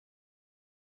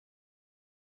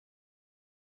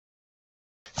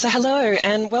So hello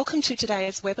and welcome to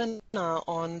today's webinar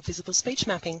on visible speech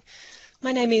mapping.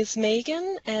 My name is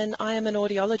Megan and I am an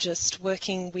audiologist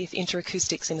working with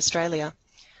interacoustics in Australia.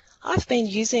 I've been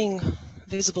using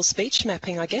visible speech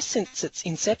mapping, I guess, since its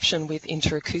inception with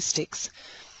interacoustics,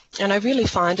 and I really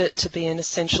find it to be an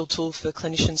essential tool for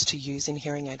clinicians to use in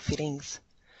hearing aid fittings.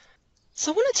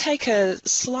 So I want to take a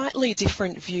slightly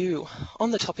different view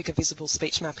on the topic of visible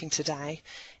speech mapping today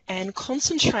and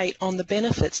concentrate on the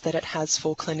benefits that it has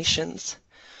for clinicians.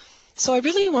 So I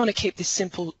really want to keep this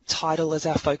simple title as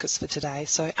our focus for today.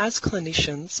 So as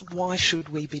clinicians, why should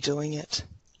we be doing it?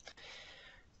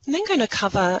 I'm then going to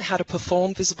cover how to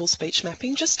perform visible speech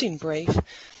mapping just in brief,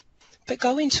 but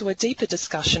go into a deeper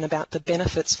discussion about the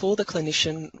benefits for the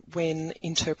clinician when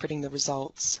interpreting the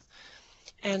results.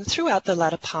 And throughout the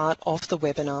latter part of the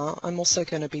webinar, I'm also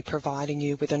going to be providing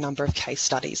you with a number of case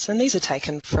studies, and these are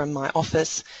taken from my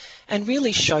office and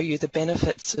really show you the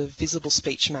benefits of visible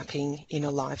speech mapping in a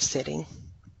live setting.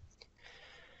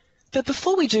 But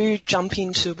before we do jump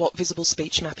into what visible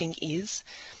speech mapping is,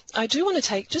 I do want to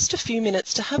take just a few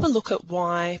minutes to have a look at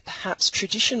why perhaps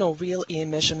traditional real ear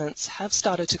measurements have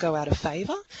started to go out of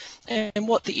favour and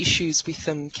what the issues with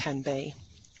them can be.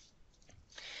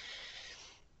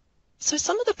 So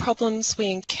some of the problems we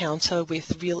encounter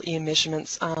with real ear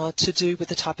measurements are to do with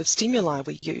the type of stimuli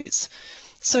we use.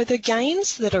 So the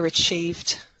gains that are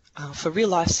achieved for real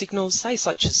life signals, say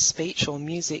such as speech or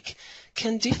music,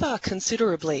 can differ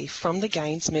considerably from the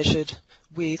gains measured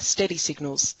with steady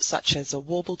signals such as a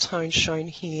warble tone shown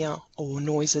here or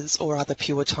noises or other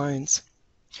pure tones.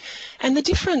 And the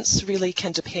difference really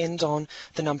can depend on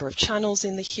the number of channels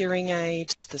in the hearing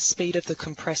aid, the speed of the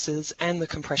compressors and the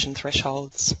compression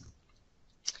thresholds.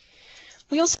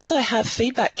 We also have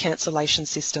feedback cancellation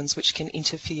systems which can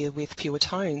interfere with pure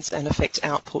tones and affect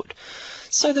output.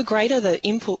 So the greater the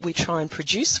input we try and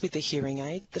produce with the hearing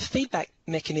aid, the feedback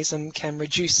mechanism can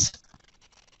reduce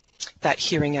that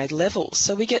hearing aid level.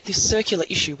 So we get this circular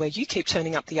issue where you keep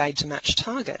turning up the aid to match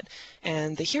target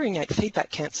and the hearing aid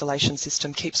feedback cancellation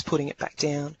system keeps putting it back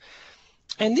down.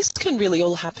 And this can really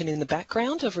all happen in the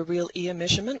background of a real ear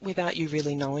measurement without you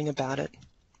really knowing about it.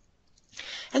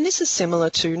 And this is similar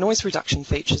to noise reduction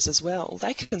features as well.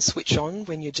 They can switch on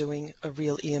when you're doing a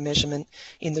real ear measurement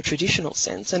in the traditional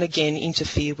sense and again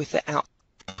interfere with the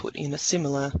output in a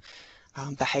similar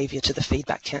behaviour to the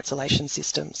feedback cancellation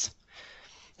systems.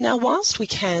 Now, whilst we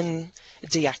can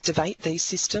deactivate these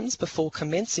systems before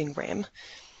commencing REM,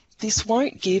 this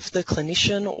won't give the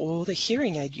clinician or the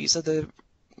hearing aid user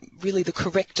really the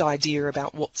correct idea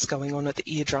about what's going on at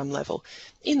the eardrum level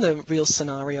in the real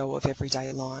scenario of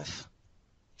everyday life.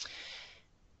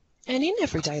 And in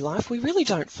everyday life, we really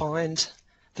don't find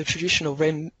the traditional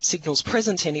REM signals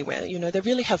present anywhere. You know, they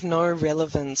really have no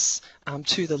relevance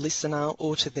to the listener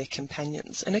or to their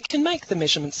companions, and it can make the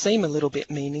measurement seem a little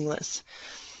bit meaningless.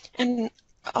 And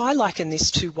I liken this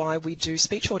to why we do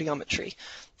speech audiometry.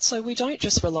 So we don't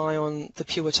just rely on the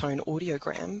pure tone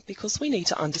audiogram because we need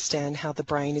to understand how the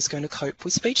brain is going to cope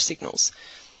with speech signals.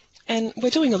 And we're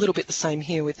doing a little bit the same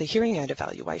here with the hearing aid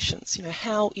evaluations. You know,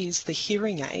 how is the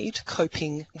hearing aid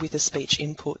coping with a speech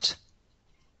input?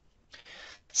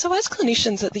 So as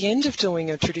clinicians at the end of doing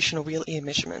a traditional real ear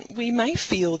measurement, we may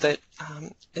feel that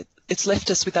it's left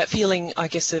us with that feeling, I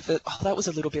guess, of, oh, that was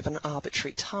a little bit of an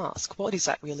arbitrary task. What is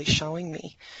that really showing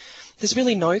me? There's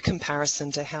really no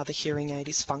comparison to how the hearing aid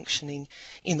is functioning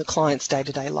in the client's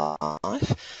day-to-day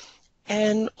life.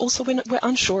 And also when we're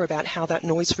unsure about how that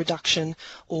noise reduction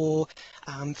or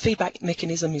feedback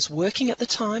mechanism is working at the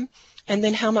time, and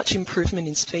then how much improvement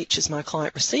in speech is my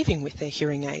client receiving with their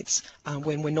hearing aids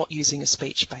when we're not using a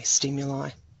speech-based stimuli.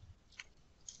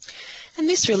 And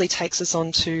this really takes us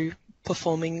on to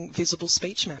performing visible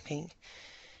speech mapping.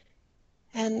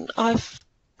 And I've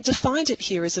defined it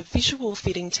here as a visual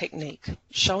fitting technique,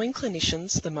 showing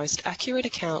clinicians the most accurate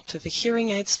account of a hearing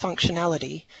aid's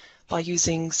functionality by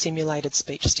using simulated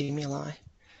speech stimuli.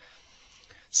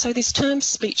 So this term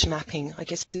speech mapping, I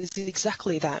guess, is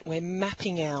exactly that. We're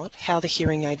mapping out how the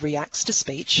hearing aid reacts to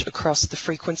speech across the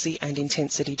frequency and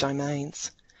intensity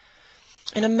domains.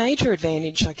 And a major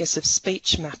advantage, I guess, of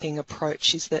speech mapping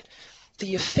approach is that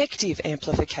the effective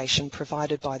amplification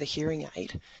provided by the hearing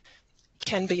aid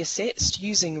can be assessed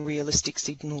using realistic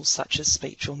signals such as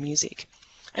speech or music.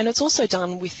 And it's also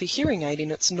done with the hearing aid in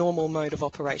its normal mode of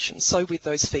operation, so with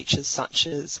those features such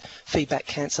as feedback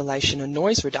cancellation and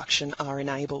noise reduction are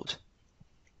enabled.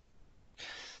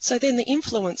 So then the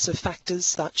influence of factors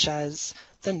such as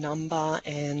the number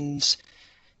and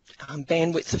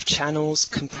bandwidth of channels,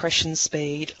 compression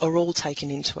speed are all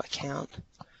taken into account.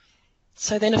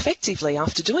 So then effectively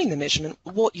after doing the measurement,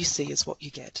 what you see is what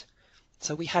you get.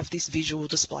 So we have this visual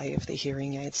display of the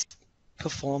hearing aid's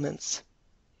performance.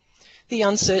 The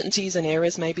uncertainties and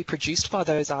errors may be produced by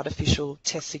those artificial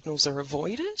test signals are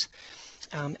avoided,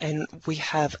 and we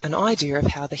have an idea of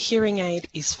how the hearing aid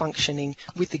is functioning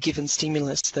with the given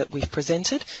stimulus that we've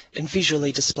presented and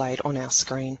visually displayed on our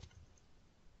screen.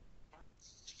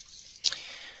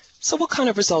 So what kind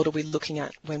of result are we looking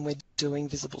at when we're doing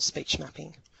visible speech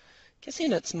mapping? I guess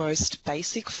in its most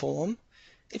basic form,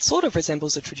 it sort of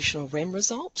resembles a traditional REM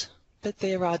result, but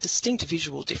there are distinct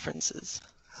visual differences.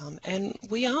 And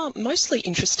we are mostly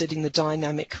interested in the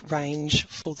dynamic range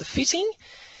for the fitting,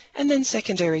 and then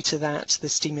secondary to that, the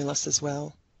stimulus as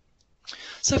well.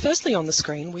 So firstly on the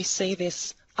screen, we see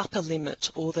this upper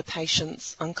limit, or the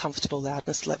patient's uncomfortable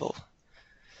loudness level.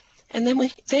 And then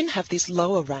we then have this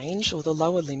lower range, or the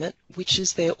lower limit, which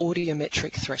is their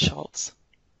audiometric thresholds.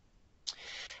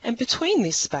 And between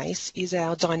this space is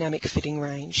our dynamic fitting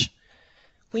range.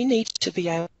 We need to be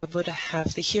able to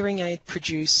have the hearing aid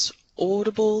produce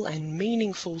audible and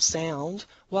meaningful sound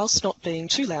whilst not being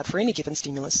too loud for any given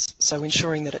stimulus, so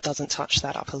ensuring that it doesn't touch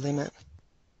that upper limit.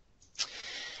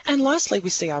 And lastly, we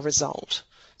see our result.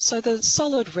 So the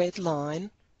solid red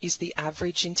line is the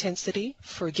average intensity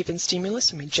for a given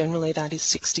stimulus. I mean, generally that is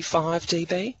 65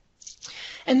 dB.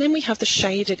 And then we have the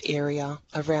shaded area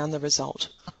around the result,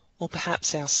 or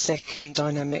perhaps our second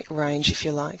dynamic range, if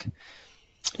you like.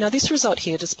 Now this result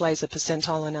here displays a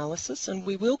percentile analysis, and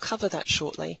we will cover that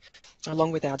shortly,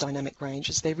 along with our dynamic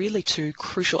ranges. They're really two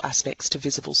crucial aspects to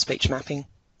visible speech mapping.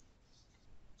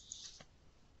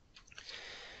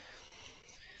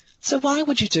 So why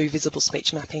would you do visible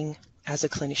speech mapping as a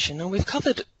clinician? And we've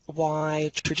covered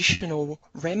why traditional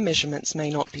REM measurements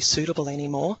may not be suitable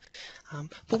anymore,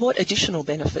 but what additional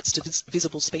benefits does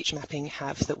visible speech mapping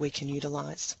have that we can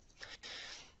utilise?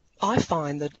 I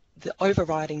find that the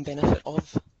overriding benefit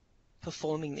of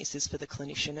performing this is for the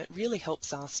clinician. It really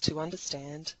helps us to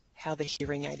understand how the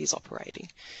hearing aid is operating.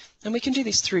 And we can do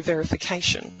this through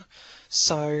verification.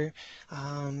 So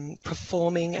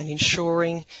performing and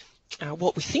ensuring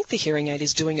what we think the hearing aid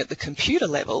is doing at the computer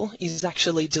level is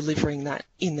actually delivering that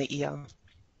in the ear.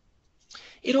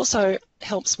 It also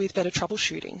helps with better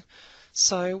troubleshooting.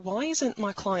 So why isn't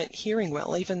my client hearing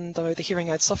well, even though the hearing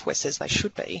aid software says they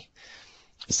should be?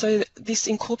 So this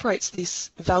incorporates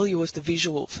this value of the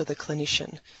visual for the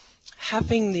clinician.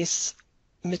 Having this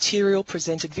material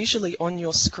presented visually on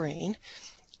your screen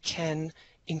can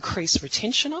increase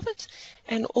retention of it,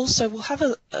 and also we'll have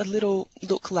a little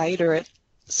look later at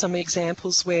some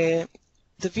examples where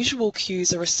the visual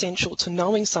cues are essential to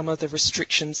knowing some of the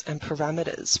restrictions and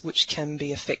parameters which can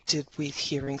be affected with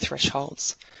hearing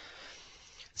thresholds.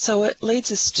 So it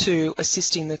leads us to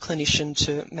assisting the clinician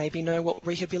to maybe know what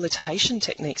rehabilitation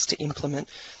techniques to implement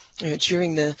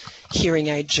during the hearing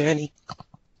aid journey.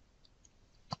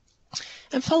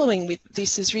 And following with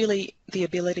this is really the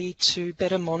ability to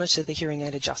better monitor the hearing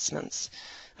aid adjustments.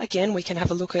 Again, we can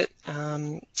have a look at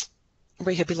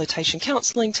rehabilitation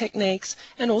counselling techniques,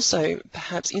 and also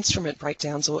perhaps instrument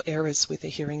breakdowns or errors with the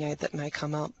hearing aid that may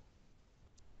come up.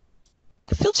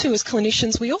 I feel too, as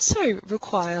clinicians, we also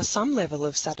require some level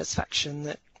of satisfaction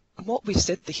that what we've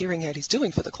said the hearing aid is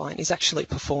doing for the client is actually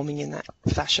performing in that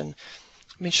fashion.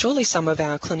 I mean, surely some of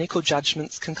our clinical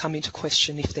judgments can come into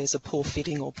question if there's a poor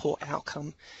fitting or poor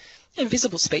outcome. And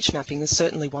visible speech mapping is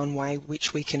certainly one way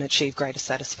which we can achieve greater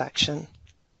satisfaction.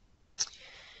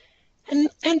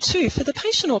 And two, for the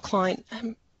patient or client,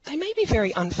 they may be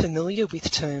very unfamiliar with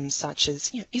terms such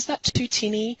as, is that too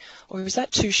tinny or is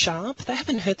that too sharp? They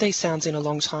haven't heard these sounds in a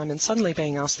long time, and suddenly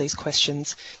being asked these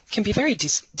questions can be very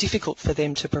difficult for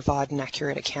them to provide an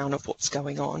accurate account of what's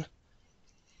going on.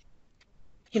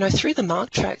 Through the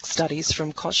MarkTrack studies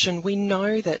from Cochin, we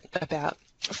know that about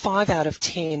 5 out of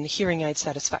 10 hearing aid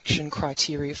satisfaction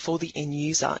criteria for the end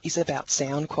user is about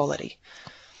sound quality.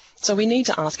 So we need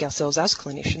to ask ourselves as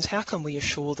clinicians, how can we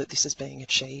assure that this is being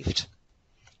achieved?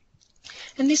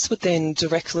 And this would then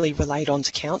directly relate on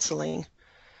to counselling.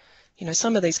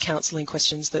 Some of these counselling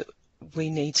questions that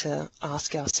we need to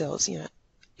ask ourselves,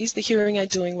 is the hearing aid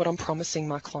doing what I'm promising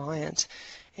my client?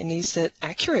 And is it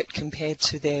accurate compared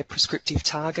to their prescriptive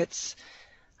targets?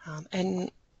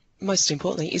 And most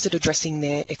importantly, is it addressing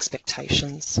their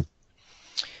expectations?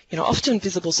 Often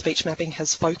visible speech mapping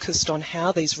has focused on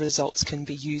how these results can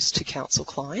be used to counsel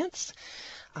clients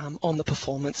on the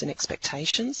performance and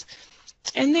expectations.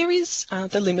 And there is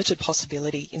the limited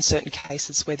possibility in certain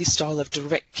cases where this style of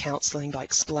direct counselling by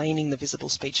explaining the visible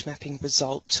speech mapping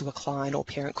result to a client or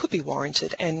parent could be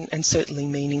warranted and certainly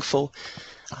meaningful.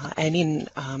 And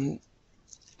in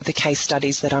the case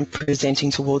studies that I'm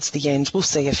presenting towards the end, we'll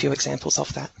see a few examples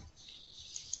of that.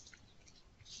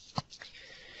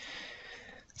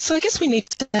 So I guess we need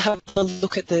to have a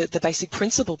look at the basic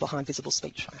principle behind visible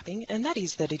speech mapping, and that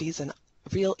is that it is a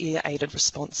real ear-aided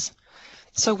response.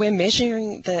 So we're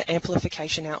measuring the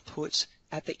amplification output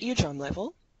at the eardrum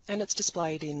level, and it's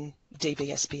displayed in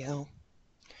dBSBL.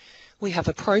 We have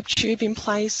a probe tube in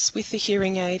place with the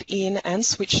hearing aid in and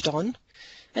switched on,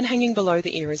 and hanging below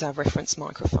the ear is our reference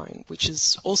microphone, which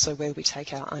is also where we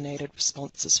take our unaided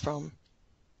responses from.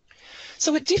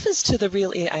 So it differs to the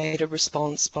real ear-aided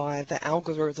response by the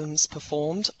algorithms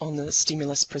performed on the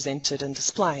stimulus presented and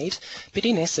displayed, but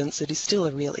in essence it is still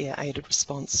a real ear-aided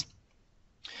response.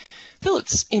 I feel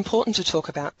it's important to talk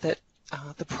about that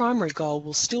the primary goal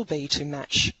will still be to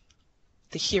match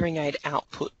the hearing aid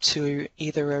output to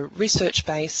either a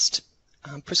research-based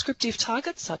prescriptive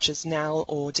target such as NAL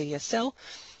or DSL,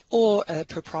 or a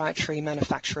proprietary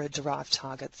manufacturer-derived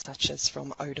target such as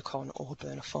from Oticon or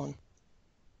Bernafon.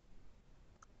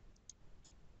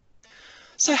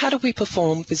 So how do we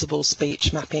perform visible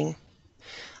speech mapping?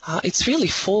 It's really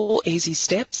 4 easy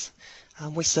steps.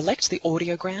 We select the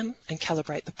audiogram and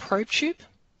calibrate the probe tube,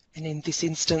 and in this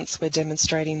instance we're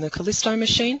demonstrating the Callisto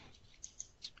machine.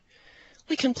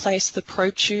 We can place the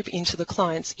probe tube into the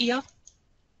client's ear.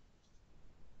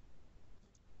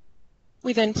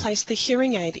 We then place the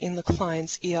hearing aid in the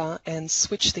client's ear and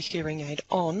switch the hearing aid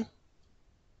on.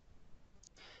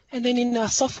 And then in our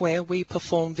software we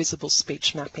perform visible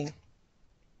speech mapping.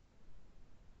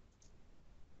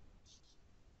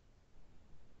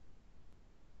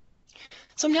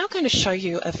 So I'm now going to show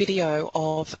you a video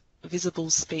of visible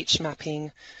speech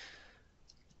mapping.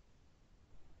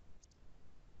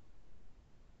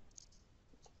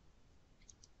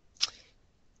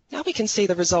 Now we can see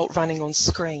the result running on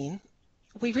screen.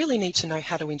 We really need to know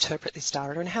how to interpret this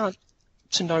data and how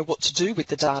to know what to do with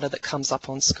the data that comes up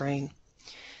on screen.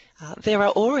 There are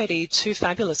already 2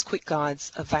 fabulous quick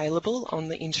guides available on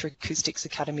the Interacoustics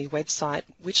Academy website,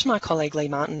 which my colleague Lee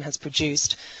Martin has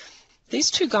produced. These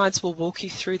 2 guides will walk you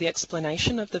through the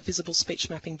explanation of the visible speech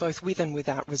mapping both with and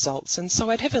without results, and so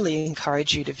I'd heavily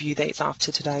encourage you to view these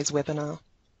after today's webinar.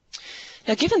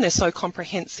 Now, given they're so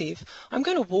comprehensive, I'm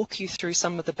going to walk you through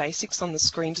some of the basics on the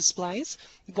screen displays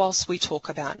whilst we talk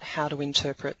about how to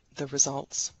interpret the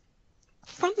results.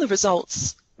 From the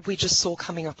results we just saw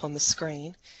coming up on the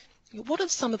screen, what are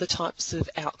some of the types of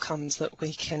outcomes that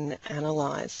we can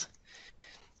analyse?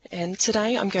 And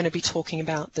today I'm going to be talking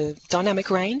about the dynamic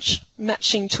range,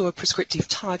 matching to a prescriptive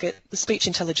target, the speech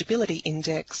intelligibility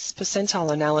index,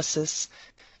 percentile analysis,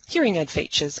 hearing aid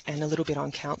features, and a little bit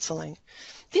on counselling.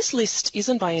 This list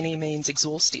isn't by any means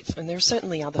exhaustive, and there are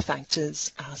certainly other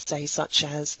factors, say such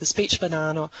as the speech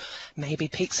banana, maybe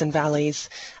peaks and valleys,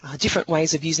 different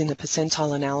ways of using the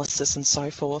percentile analysis and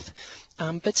so forth.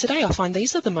 But today I find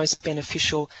these are the most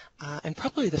beneficial and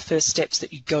probably the first steps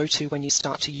that you go to when you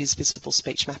start to use visible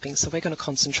speech mapping, so we're going to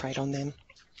concentrate on them.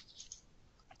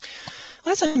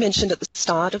 As I mentioned at the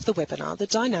start of the webinar, the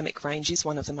dynamic range is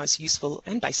one of the most useful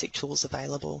and basic tools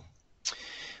available.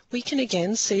 We can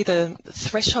again see the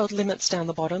threshold limits down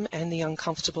the bottom and the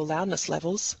uncomfortable loudness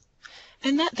levels,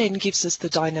 and that then gives us the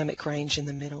dynamic range in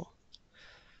the middle.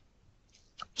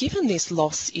 Given this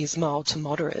loss is mild to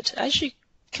moderate, as you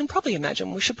can probably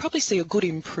imagine, we should probably see a good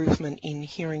improvement in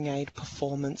hearing aid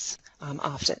performance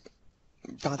after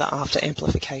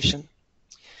amplification.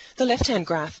 The left-hand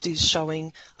graph is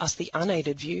showing us the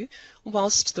unaided view,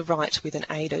 whilst the right with an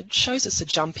aided shows us a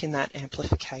jump in that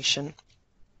amplification.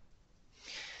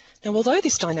 Now, although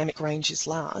this dynamic range is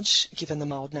large, given the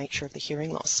mild nature of the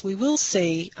hearing loss, we will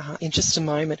see in just a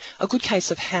moment a good case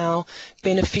of how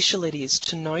beneficial it is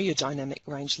to know your dynamic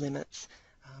range limits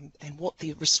and what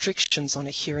the restrictions on a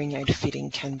hearing aid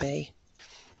fitting can be.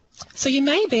 So you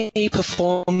may be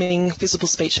performing visible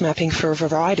speech mapping for a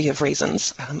variety of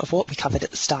reasons of what we covered at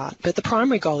the start, but the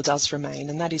primary goal does remain,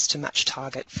 and that is to match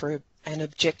target for an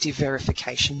objective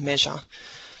verification measure.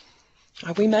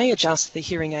 We may adjust the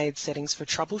hearing aid settings for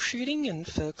troubleshooting and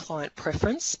for client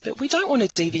preference, but we don't want to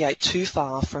deviate too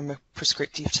far from a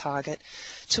prescriptive target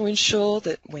to ensure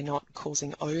that we're not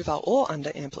causing over or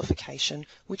under amplification,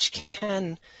 which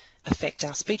can affect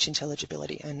our speech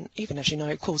intelligibility and even, as you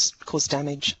know, cause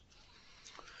damage.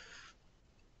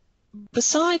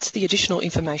 Besides the additional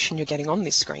information you're getting on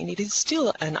this screen, it is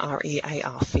still an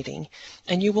REAR fitting,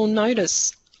 and you will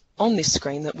notice on this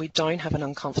screen that we don't have an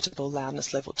uncomfortable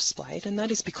loudness level displayed, and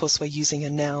that is because we're using a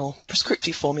NAL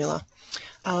prescriptive formula,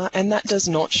 and that does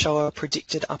not show a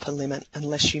predicted upper limit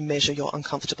unless you measure your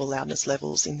uncomfortable loudness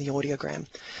levels in the audiogram.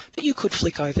 But you could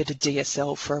flick over to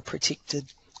DSL for a predicted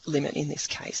limit in this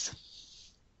case.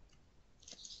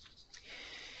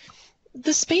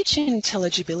 The speech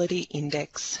intelligibility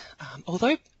index,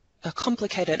 although a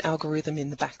complicated algorithm in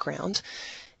the background.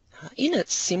 In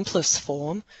its simplest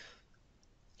form,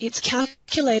 it's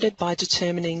calculated by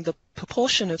determining the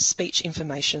proportion of speech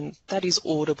information that is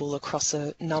audible across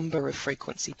a number of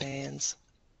frequency bands.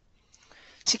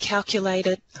 To calculate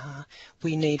it,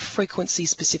 we need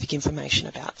frequency-specific information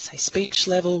about, say, speech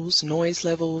levels, noise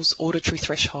levels, auditory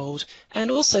threshold,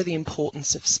 and also the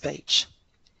importance of speech.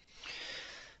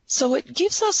 So it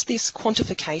gives us this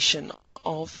quantification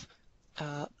of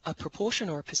a proportion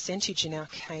or a percentage in our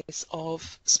case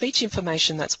of speech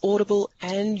information that's audible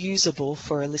and usable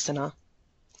for a listener.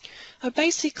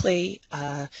 Basically,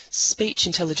 a speech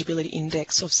intelligibility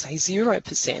index of, say,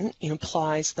 0%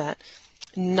 implies that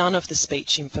none of the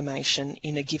speech information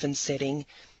in a given setting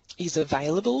is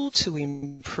available to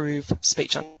improve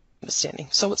speech understanding.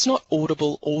 So it's not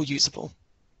audible or usable.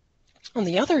 On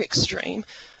the other extreme,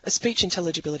 a speech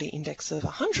intelligibility index of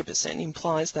 100%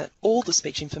 implies that all the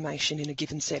speech information in a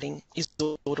given setting is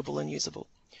audible and usable.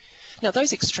 Now,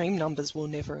 those extreme numbers will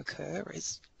never occur,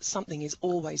 as something is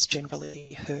always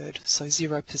generally heard, so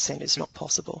 0% is not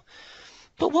possible.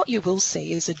 But what you will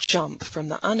see is a jump from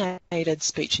the unaided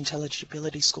speech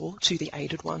intelligibility score to the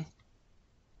aided one.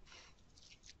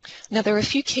 Now, there are a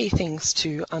few key things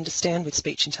to understand with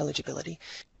speech intelligibility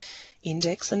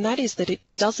index, and that is that it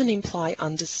doesn't imply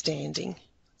understanding.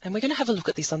 And we're going to have a look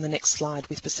at this on the next slide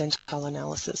with percentile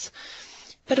analysis.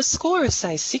 But a score of,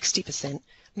 say, 60%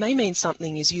 may mean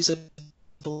something is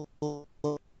usable or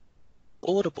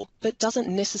audible, but doesn't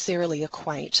necessarily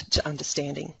equate to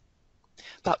understanding.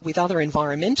 But with other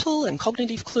environmental and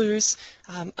cognitive clues,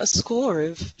 a score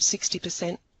of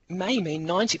 60% may mean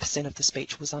 90% of the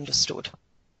speech was understood.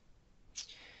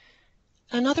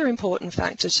 Another important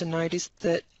factor to note is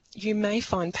that you may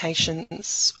find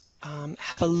patients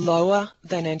have a lower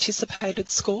than anticipated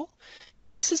score.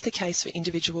 This is the case for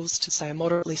individuals to, say, a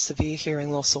moderately severe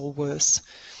hearing loss or worse,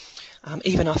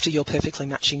 even after you're perfectly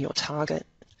matching your target.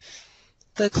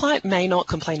 The client may not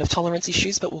complain of tolerance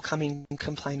issues, but will come in and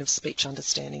complain of speech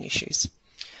understanding issues.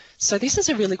 So this is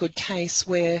a really good case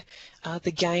where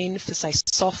the gain for, say,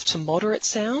 soft to moderate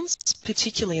sounds,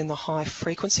 particularly in the high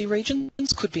frequency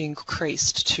regions, could be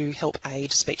increased to help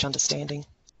aid speech understanding.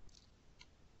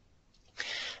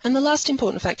 And the last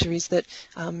important factor is that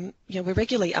we're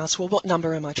regularly asked, well, what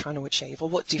number am I trying to achieve, or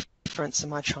what difference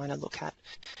am I trying to look at?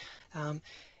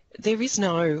 There is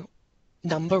no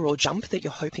number or jump that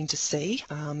you're hoping to see,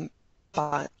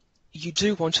 but you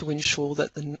do want to ensure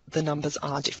that the numbers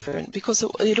are different, because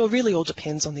it really all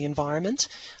depends on the environment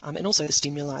and also the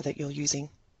stimuli that you're using.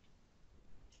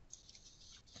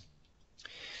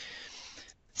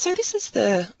 So this is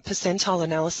the percentile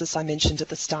analysis I mentioned at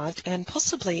the start, and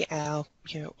possibly our,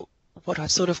 what I've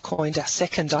sort of coined our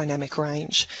second dynamic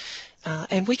range.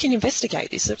 And we can investigate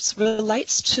this. It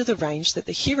relates to the range that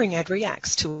the hearing aid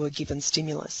reacts to a given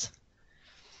stimulus.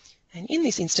 And in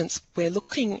this instance, we're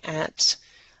looking at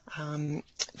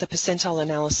the percentile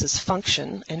analysis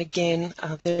function. And again,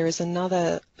 there is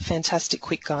another fantastic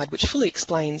quick guide which fully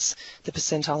explains the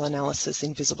percentile analysis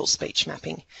in visible speech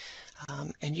mapping.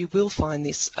 And you will find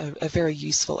this a very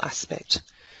useful aspect.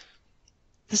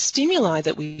 The stimuli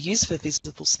that we use for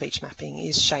visible speech mapping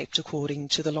is shaped according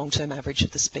to the long-term average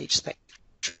of the speech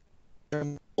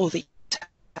spectrum, or the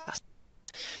task.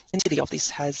 The intensity of this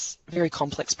has very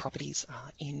complex properties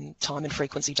in time and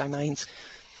frequency domains.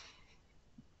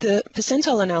 The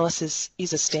percentile analysis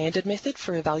is a standard method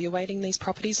for evaluating these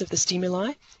properties of the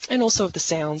stimuli and also of the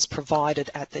sounds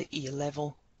provided at the ear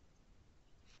level.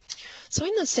 So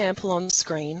in the sample on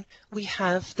screen, we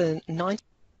have the 99th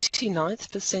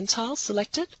percentile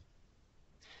selected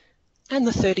and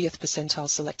the 30th percentile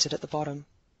selected at the bottom.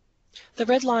 The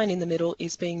red line in the middle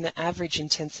is being the average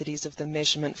intensities of the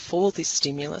measurement for this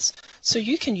stimulus, so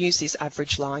you can use this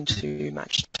average line to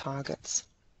match targets.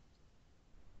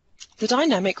 The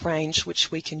dynamic range,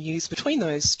 which we can use between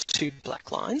those two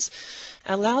black lines,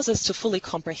 allows us to fully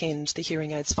comprehend the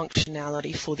hearing aid's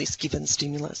functionality for this given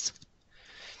stimulus.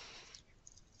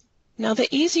 Now,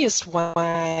 the easiest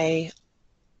way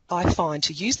I find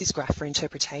to use this graph for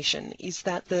interpretation is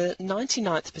that the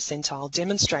 99th percentile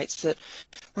demonstrates that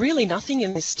really nothing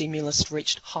in this stimulus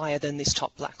reached higher than this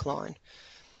top black line.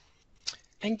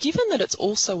 And given that it's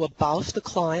also above the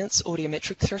client's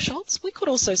audiometric thresholds, we could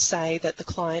also say that the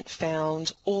client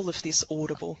found all of this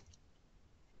audible.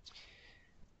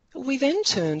 We then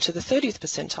turn to the 30th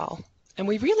percentile, and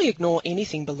we really ignore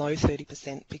anything below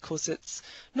 30% because it's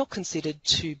not considered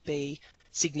to be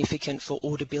significant for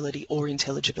audibility or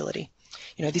intelligibility.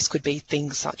 This could be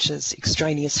things such as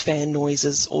extraneous fan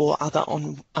noises or other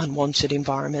unwanted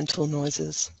environmental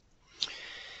noises.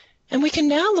 And we can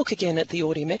now look again at the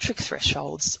audiometric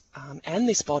thresholds and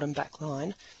this bottom back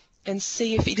line and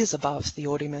see if it is above the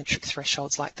audiometric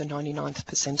thresholds like the 99th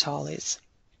percentile is.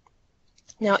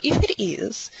 Now, if it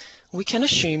is, we can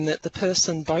assume that the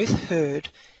person both heard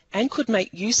and could make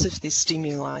use of this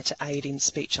stimuli to aid in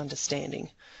speech understanding.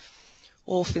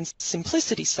 Or for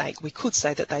simplicity's sake, we could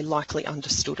say that they likely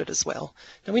understood it as well.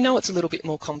 Now, we know it's a little bit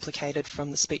more complicated from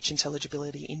the speech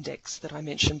intelligibility index that I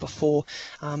mentioned before,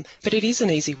 but it is an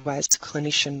easy way as a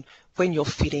clinician when you're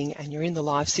fitting and you're in the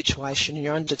live situation and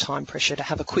you're under time pressure to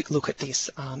have a quick look at this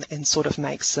and sort of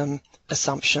make some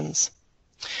assumptions.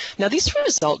 Now, this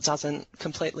result doesn't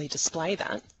completely display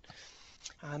that,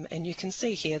 and you can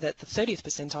see here that the 30th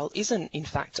percentile isn't in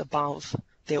fact above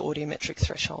their audiometric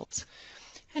thresholds.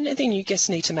 And then you just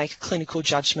need to make a clinical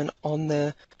judgment on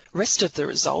the rest of the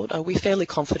result. Are we fairly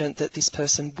confident that this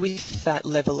person with that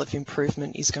level of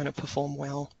improvement is going to perform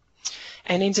well?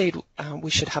 And indeed,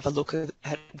 we should have a look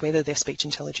at whether their speech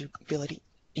intelligibility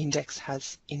index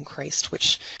has increased,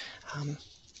 which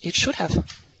it should have.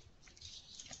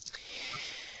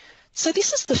 So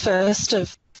this is the first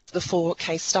of the 4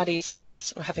 case studies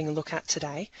we're having a look at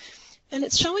today, and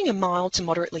it's showing a mild to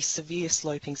moderately severe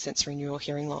sloping sensory neural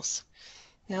hearing loss.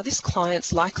 Now, this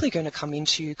client's likely going to come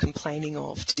into you complaining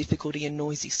of difficulty in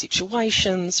noisy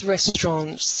situations,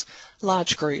 restaurants,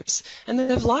 large groups, and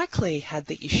they've likely had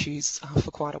the issues for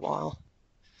quite a while.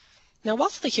 Now,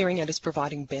 whilst the hearing aid is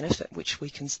providing benefit, which we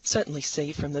can certainly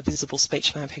see from the visible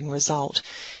speech mapping result,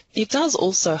 it does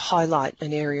also highlight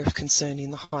an area of concern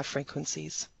in the high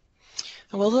frequencies.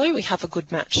 And although we have a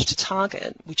good match to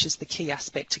target, which is the key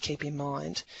aspect to keep in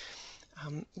mind,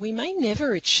 we may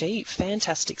never achieve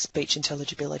fantastic speech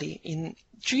intelligibility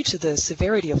due to the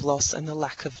severity of loss and the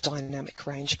lack of dynamic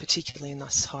range, particularly in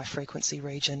this high frequency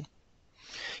region.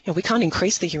 You know, we can't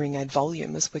increase the hearing aid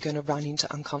volume as we're going to run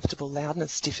into uncomfortable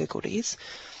loudness difficulties,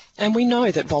 and we know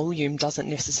that volume doesn't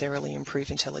necessarily improve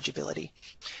intelligibility.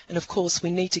 And of course, we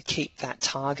need to keep that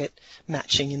target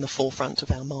matching in the forefront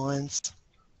of our minds.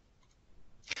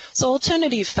 So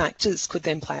alternative factors could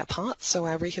then play a part, so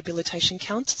our rehabilitation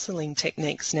counselling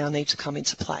techniques now need to come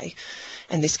into play,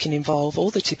 and this can involve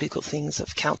all the typical things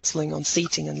of counselling on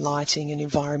seating and lighting and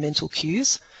environmental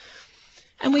cues.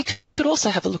 And we could also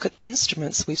have a look at the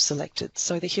instruments we've selected,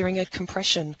 so the hearing aid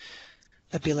compression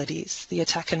abilities, the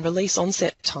attack and release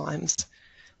onset times.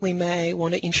 We may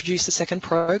want to introduce a second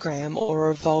program or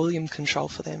a volume control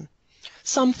for them.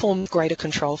 Some form of greater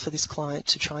control for this client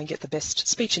to try and get the best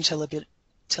speech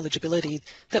intelligibility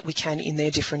that we can in their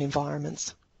different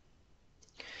environments.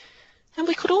 And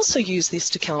we could also use this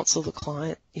to counsel the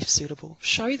client if suitable,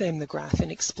 show them the graph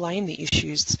and explain the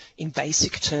issues in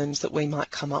basic terms that we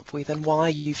might come up with and why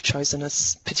you've chosen a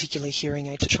particular hearing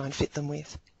aid to try and fit them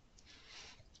with.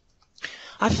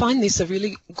 I find this a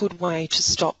really good way to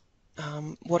stop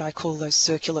what I call those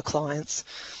circular clients.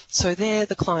 So they're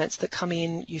the clients that come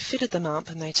in, you fitted them up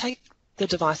and they take the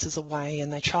devices away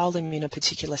and they trial them in a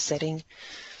particular setting.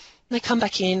 They come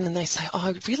back in and they say, oh,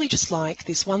 I really just like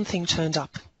this one thing turned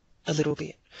up a little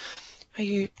bit.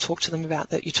 You talk to them about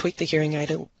that, you tweak the hearing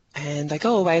aid and they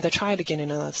go away, they try it again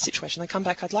in another situation. They come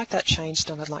back, I'd like that changed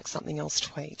and I'd like something else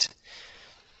tweaked.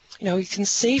 You know, you can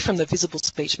see from the visible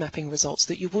speech mapping results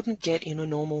that you wouldn't get in a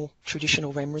normal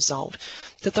traditional REM result,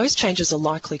 that those changes are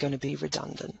likely going to be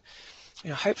redundant. You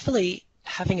know, hopefully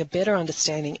having a better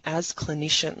understanding as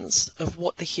clinicians of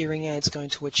what the hearing aid's going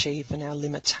to achieve and our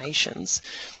limitations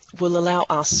will allow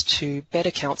us to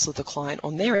better counsel the client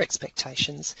on their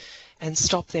expectations and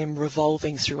stop them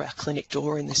revolving through our clinic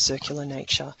door in this circular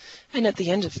nature. And at the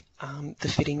end of the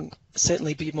fitting,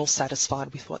 certainly be more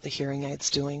satisfied with what the hearing aid's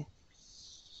doing.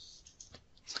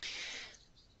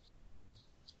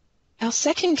 Our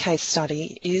second case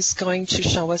study is going to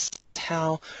show us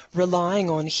how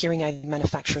relying on hearing aid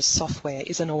manufacturers' software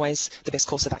isn't always the best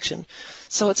course of action.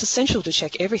 So it's essential to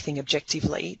check everything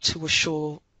objectively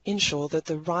to ensure that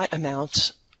the right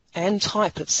amount and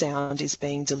type of sound is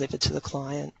being delivered to the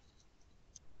client.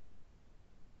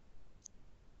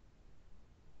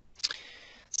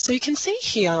 So you can see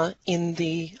here in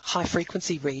the high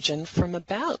frequency region from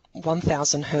about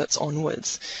 1000 hertz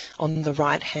onwards on the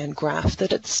right hand graph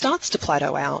that it starts to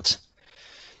plateau out.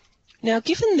 Now,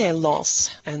 given their loss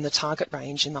and the target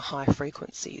range in the high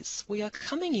frequencies, we are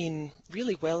coming in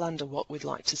really well under what we'd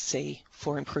like to see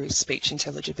for improved speech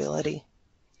intelligibility.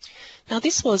 Now,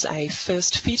 this was a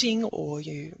first fitting, or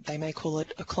they may call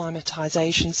it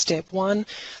acclimatization step 1,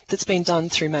 that's been done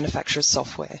through manufacturer's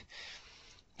software.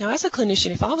 Now, as a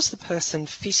clinician, if I was the person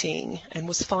fitting and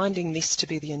was finding this to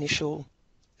be the initial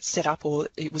setup or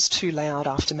it was too loud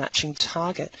after matching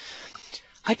target,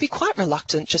 I'd be quite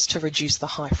reluctant just to reduce the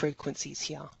high frequencies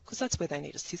here, because that's where they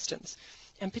need assistance,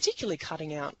 and particularly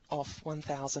cutting out off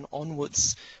 1000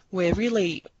 onwards, where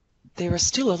really there are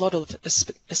still a lot of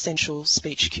essential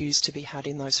speech cues to be had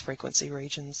in those frequency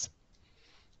regions.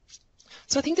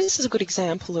 So I think this is a good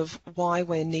example of why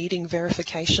we're needing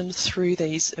verification through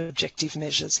these objective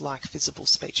measures like visible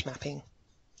speech mapping.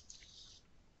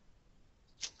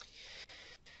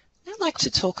 I'd like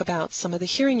to talk about some of the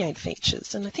hearing aid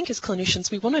features, and I think as clinicians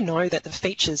we want to know that the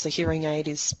features a hearing aid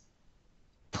is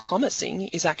promising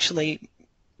is actually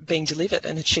being delivered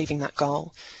and achieving that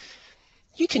goal.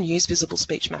 You can use visible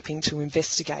speech mapping to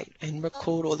investigate and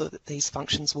record all of these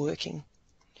functions working.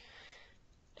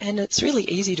 And it's really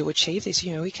easy to achieve this.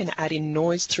 You know, we can add in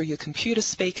noise through your computer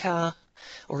speaker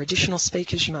or additional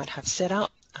speakers you might have set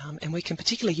up, and we can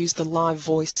particularly use the live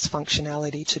voice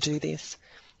functionality to do this.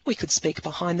 We could speak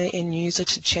behind the end user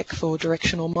to check for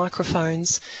directional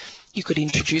microphones. You could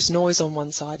introduce noise on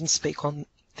one side and speak on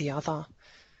the other.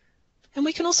 And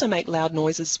we can also make loud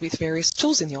noises with various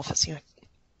tools in the office, you know,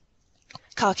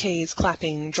 car keys,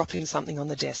 clapping, dropping something on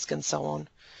the desk and so on.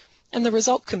 And the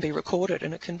result can be recorded,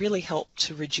 and it can really help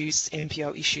to reduce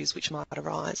MPO issues which might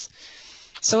arise.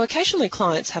 So occasionally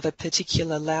clients have a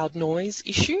particular loud noise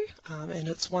issue, and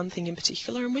it's one thing in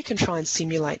particular, and we can try and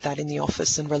simulate that in the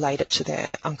office and relate it to their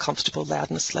uncomfortable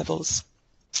loudness levels.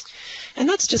 And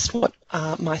that's just what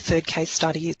my third case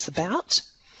study is about.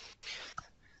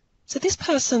 So this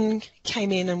person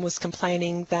came in and was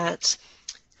complaining that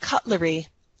cutlery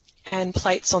and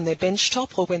plates on their bench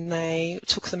top, or when they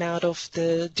took them out of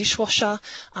the dishwasher,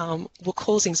 were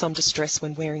causing some distress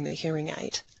when wearing their hearing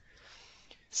aid.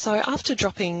 So after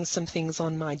dropping some things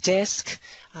on my desk,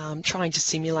 trying to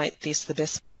simulate this the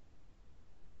best,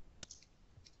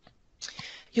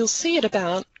 you'll see at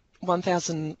about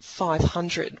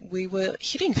 1500 we were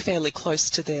hitting fairly close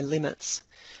to their limits.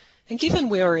 And given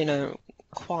we were in a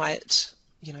quiet,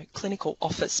 clinical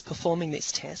office performing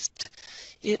this test,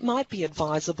 it might be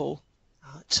advisable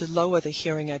to lower the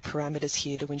hearing aid parameters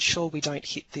here to ensure we don't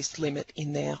hit this limit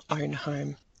in their own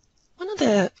home. One of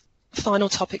the final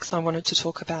topics I wanted to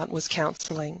talk about was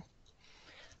counselling.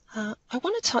 I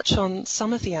want to touch on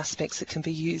some of the aspects it can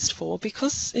be used for,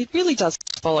 because it really does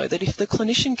follow that if the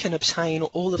clinician can obtain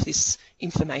all of this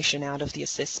information out of the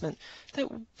assessment, that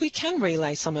we can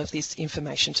relay some of this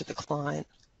information to the client.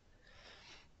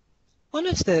 One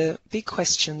of the big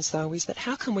questions, though, is that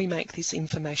how can we make this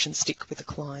information stick with the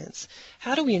clients?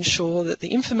 How do we ensure that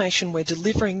the information we're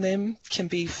delivering them can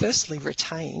be firstly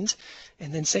retained,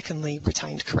 and then secondly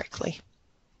retained correctly?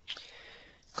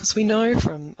 Because we know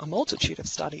from a multitude of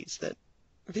studies that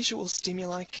visual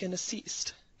stimuli can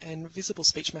assist, and visible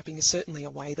speech mapping is certainly a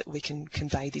way that we can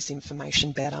convey this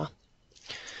information better.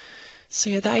 So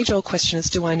yeah, the age-old question is,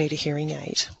 do I need a hearing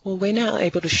aid? Well, we're now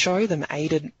able to show them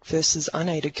aided versus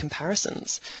unaided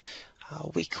comparisons.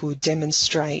 We could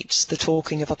demonstrate the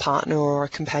talking of a partner or a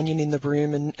companion in the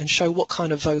room and show what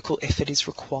kind of vocal effort is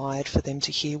required for them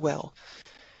to hear well.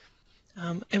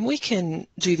 And we can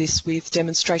do this with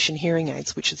demonstration hearing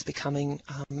aids, which is becoming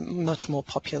much more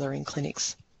popular in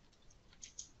clinics.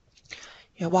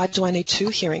 Why do I need 2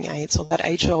 hearing aids? Or that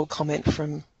age-old comment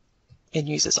from end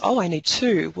users, oh, I need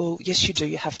 2. Well, yes, you do.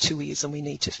 You have 2 ears and we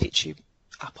need to fit you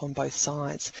up on both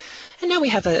sides. And now we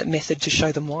have a method to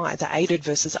show them why, the aided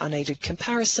versus unaided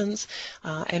comparisons,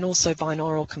 and also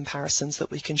binaural comparisons that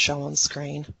we can show on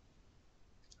screen.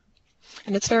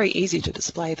 And it's very easy to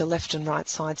display the left and right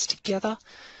sides together,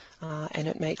 and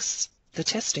it makes the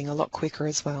testing a lot quicker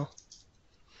as well.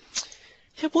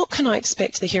 Now, what can I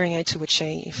expect the hearing aid to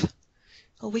achieve?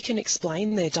 Well, we can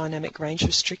explain their dynamic range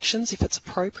restrictions if it's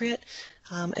appropriate,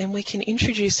 and we can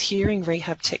introduce hearing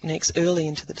rehab techniques early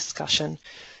into the discussion,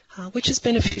 which is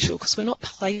beneficial because we're not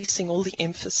placing all the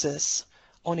emphasis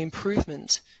on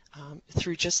improvement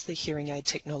through just the hearing aid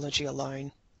technology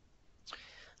alone.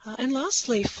 And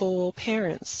lastly, for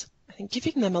parents, I think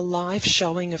giving them a live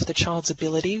showing of the child's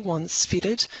ability once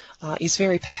fitted is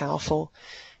very powerful.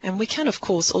 And we can, of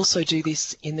course, also do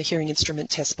this in the hearing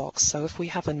instrument test box. So if we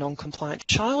have a non-compliant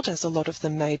child, as a lot of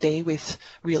them may be with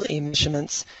real ear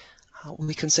measurements,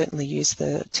 we can certainly use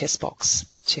the test box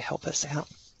to help us out.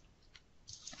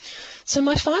 So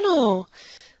my final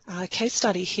case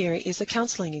study here is a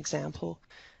counselling example.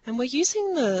 And we're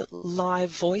using the live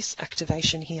voice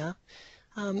activation here.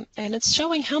 And it's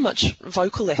showing how much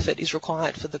vocal effort is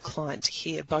required for the client to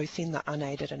hear, both in the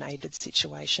unaided and aided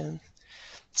situation.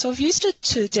 So I've used it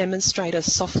to demonstrate a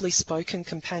softly spoken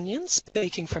companion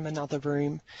speaking from another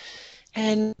room.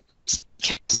 And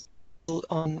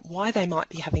on why they might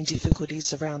be having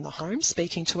difficulties around the home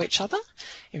speaking to each other.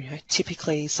 You know,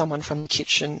 typically someone from the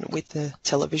kitchen with the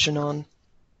television on.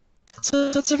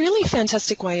 So it's a really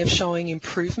fantastic way of showing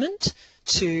improvement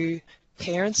to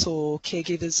parents or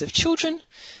caregivers of children,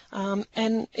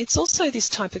 and it's also this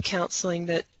type of counselling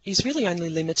that is really only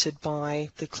limited by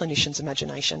the clinician's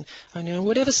imagination. I know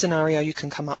whatever scenario you can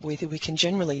come up with, we can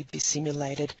generally be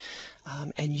simulated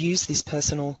and use this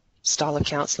personal style of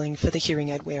counselling for the hearing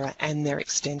aid wearer and their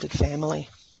extended family.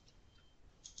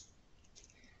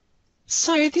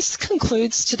 So this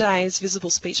concludes today's Visible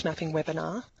Speech Mapping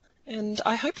webinar, and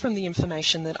I hope from the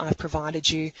information that I've provided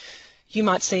you, you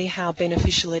might see how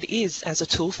beneficial it is as a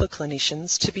tool for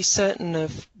clinicians to be certain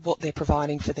of what they're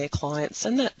providing for their clients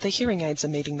and that the hearing aids are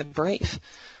meeting the brief.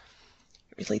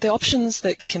 Really, the options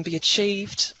that can be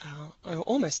achieved are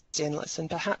almost endless, and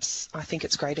perhaps I think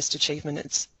its greatest achievement is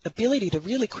its ability to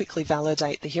really quickly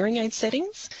validate the hearing aid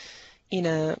settings in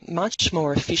a much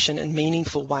more efficient and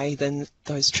meaningful way than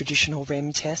those traditional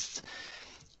REM tests.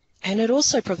 And it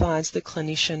also provides the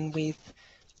clinician with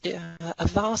a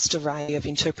vast array of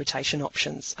interpretation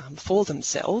options for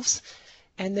themselves,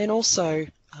 and then also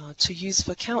to use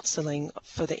for counselling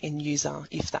for the end user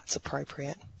if that's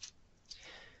appropriate.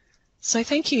 So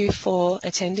thank you for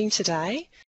attending today,